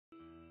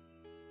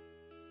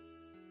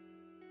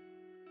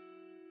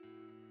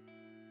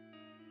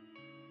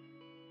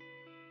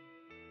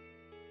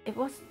It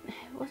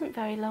wasn't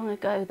very long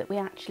ago that we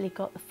actually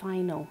got the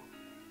final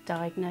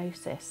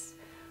diagnosis.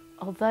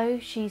 Although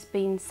she's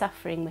been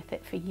suffering with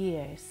it for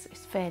years,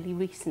 it's fairly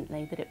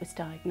recently that it was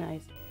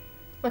diagnosed.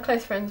 My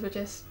close friends were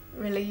just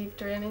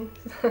relieved really,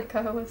 like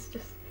I was,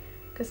 just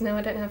because now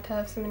I don't have to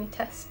have so many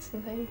tests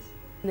and things.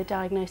 When the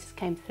diagnosis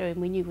came through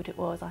and we knew what it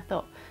was, I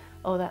thought,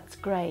 oh, that's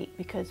great,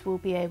 because we'll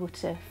be able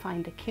to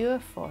find a cure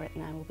for it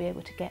now. We'll be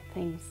able to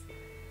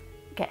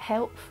get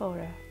help for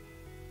her.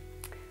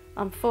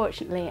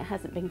 Unfortunately, it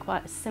hasn't been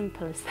quite as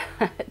simple as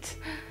that.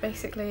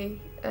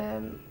 Basically,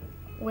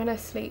 when I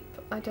sleep,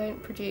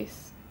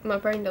 my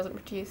brain doesn't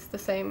produce the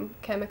same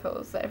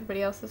chemicals that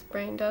everybody else's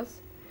brain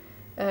does.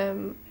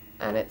 And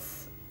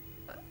it's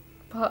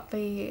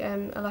partly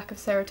a lack of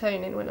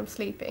serotonin when I'm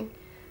sleeping,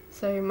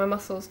 so my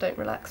muscles don't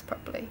relax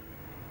properly.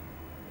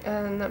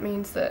 And that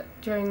means that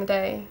during the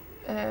day,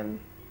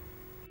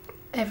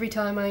 every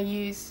time I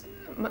use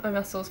my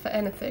muscles for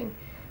anything,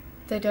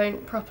 they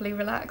don't properly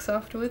relax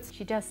afterwards.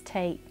 She does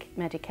take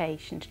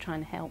medication to try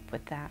and help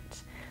with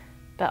that,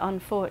 but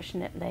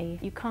unfortunately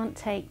you can't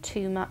take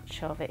too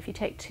much of it. If you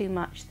take too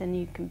much, then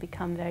you can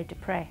become very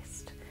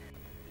depressed.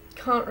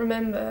 Can't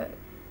remember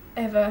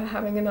ever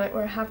having a night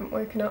where I haven't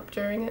woken up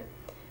during it,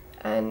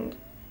 and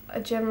I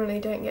generally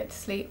don't get to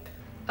sleep.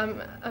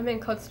 I'm in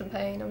constant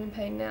pain. I'm in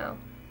pain now,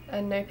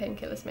 and no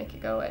painkillers make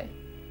it go away.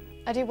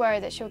 I do worry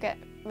that she'll get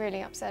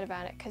really upset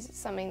about it because it's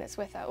something that's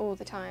with her all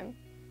the time,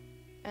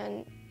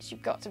 and she's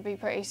got to be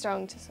pretty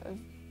strong to sort of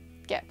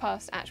get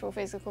past actual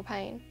physical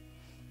pain.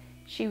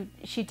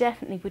 She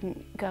definitely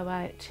wouldn't go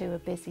out to a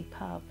busy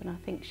pub, and I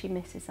think she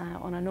misses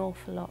out on an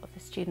awful lot of the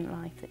student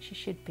life that she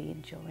should be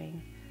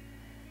enjoying.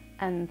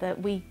 And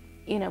that we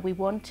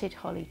wanted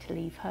Holly to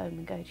leave home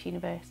and go to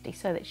university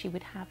so that she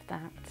would have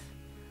that.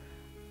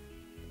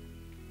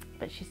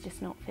 But she's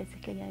just not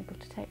physically able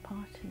to take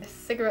part in it.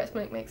 Cigarette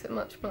smoke makes it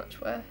much,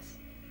 much worse,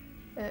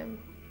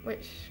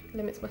 which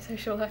limits my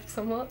social life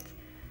somewhat,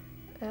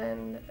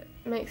 and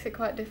makes it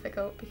quite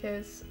difficult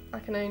because I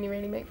can only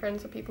really make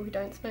friends with people who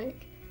don't smoke.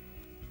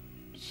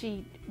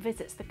 She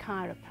visits the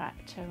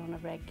chiropractor on a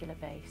regular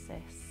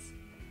basis,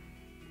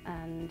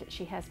 and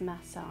she has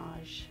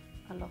massage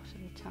a lot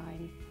of the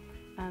time,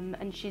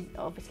 and she's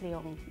obviously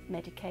on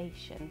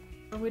medication.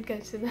 I would go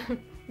to the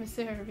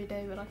masseur every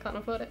day, but I can't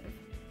afford it.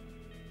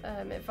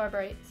 It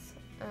vibrates,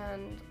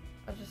 and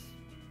I just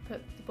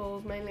put the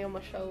balls mainly on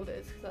my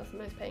shoulders because that's the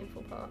most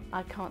painful part.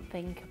 I can't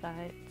think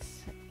about,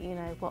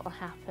 what will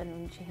happen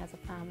when she has a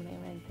family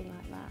or anything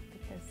like that,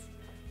 because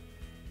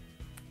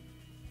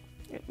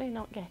it may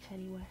not get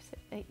any worse.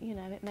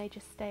 It may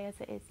just stay as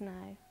it is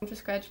now. I'm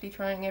just gradually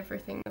trying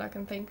everything that I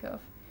can think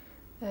of,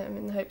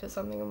 in the hope that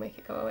something will make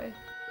it go away.